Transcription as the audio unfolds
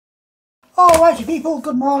Alrighty people,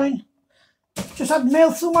 good morning. Just had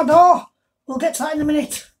mail through my door. We'll get to that in a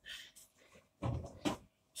minute.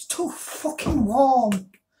 It's too fucking warm.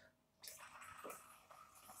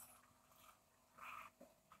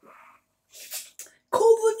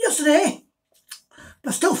 Colder than yesterday,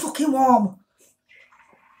 but still fucking warm.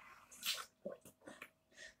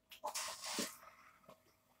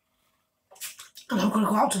 And I'm going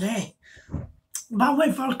to go out today. But I'm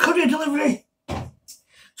waiting for a courier delivery.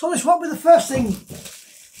 So this won't be the first thing.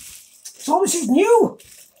 So this is new.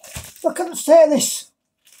 Look at the state of this.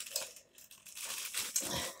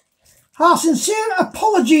 Our sincere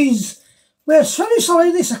apologies. We're very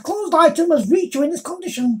sorry this closed item has reached you in this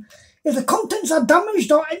condition. If the contents are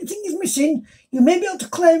damaged or anything is missing, you may be able to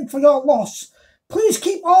claim for your loss. Please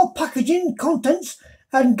keep all packaging contents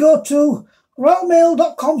and go to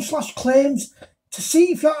royalmail.com/claims to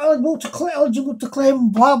see if you're eligible to claim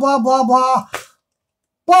blah blah blah blah.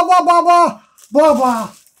 Blah blah blah blah blah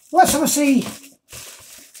blah. Let's have a see.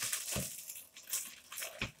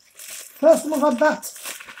 First time I've had that.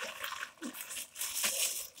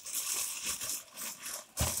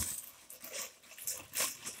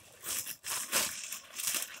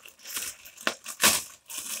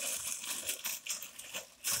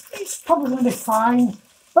 It's probably going to be fine,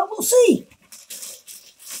 but we'll see.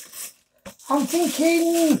 I'm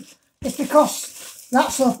thinking it's because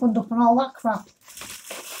that's opened up and all that crap.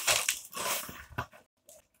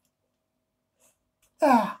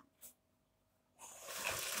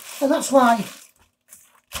 And that's why.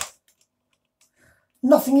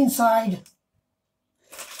 Nothing inside.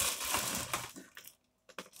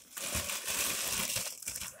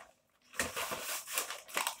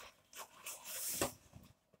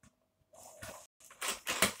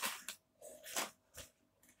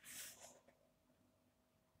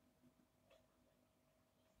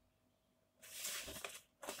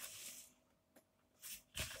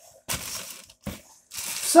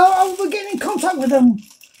 So I will be getting in contact with them.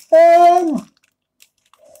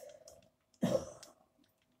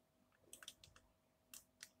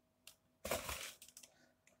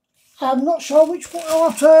 I'm not sure which one I'll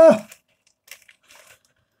have to.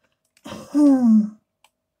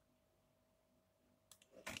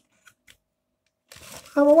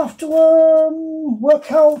 I will have to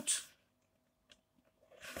work out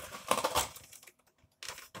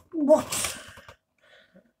what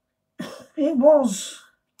it was.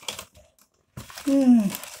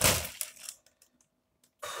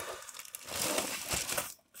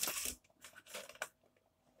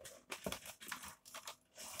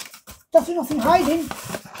 Definitely nothing hiding.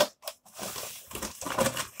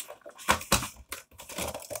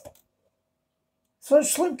 So it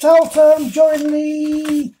slipped out during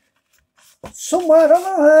the somewhere, I don't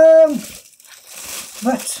know,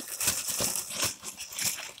 but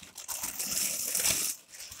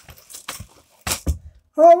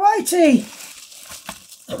alrighty.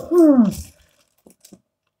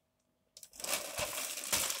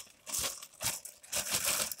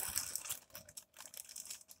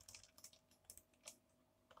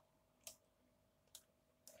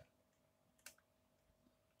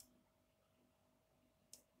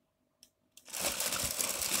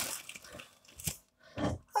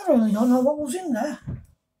 I really don't know what was in there.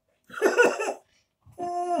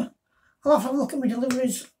 I'll have to have a look at my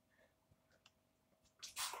deliveries.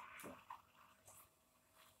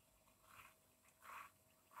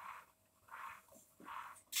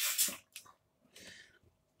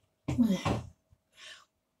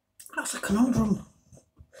 That's a conundrum.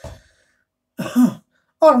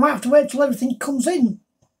 Or I might have to wait till everything comes in.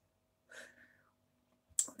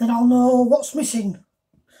 Then I'll know what's missing.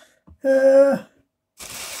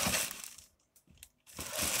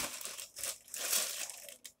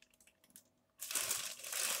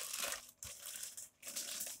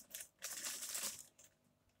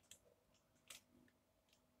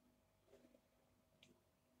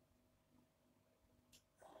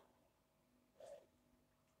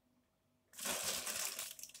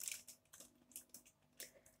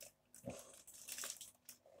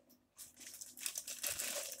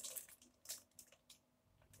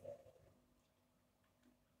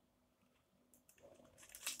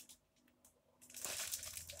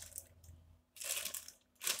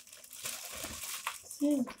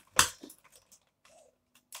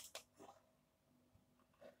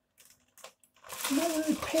 Not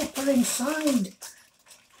really paper inside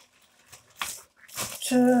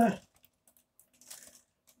to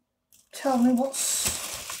tell me what's.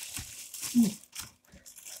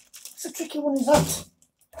 It's a tricky one, is that?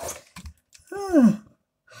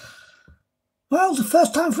 Well, the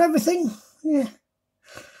first time for everything. Yeah.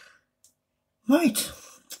 Right.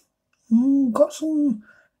 I've got some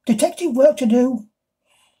detective work to do.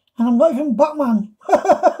 And I'm not even Batman.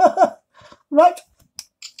 Right.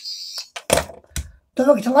 Don't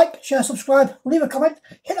forget to like, share, subscribe, leave a comment,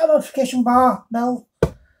 hit that notification bell,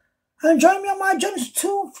 and join me on my journey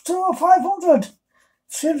to 500.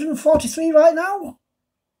 343 right now.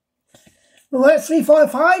 We were at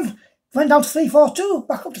 345, went down to 342,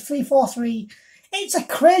 back up to 343. It's a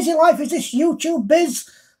crazy life, is this YouTube biz,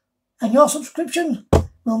 and your subscription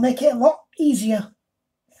will make it a lot easier.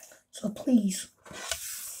 So please,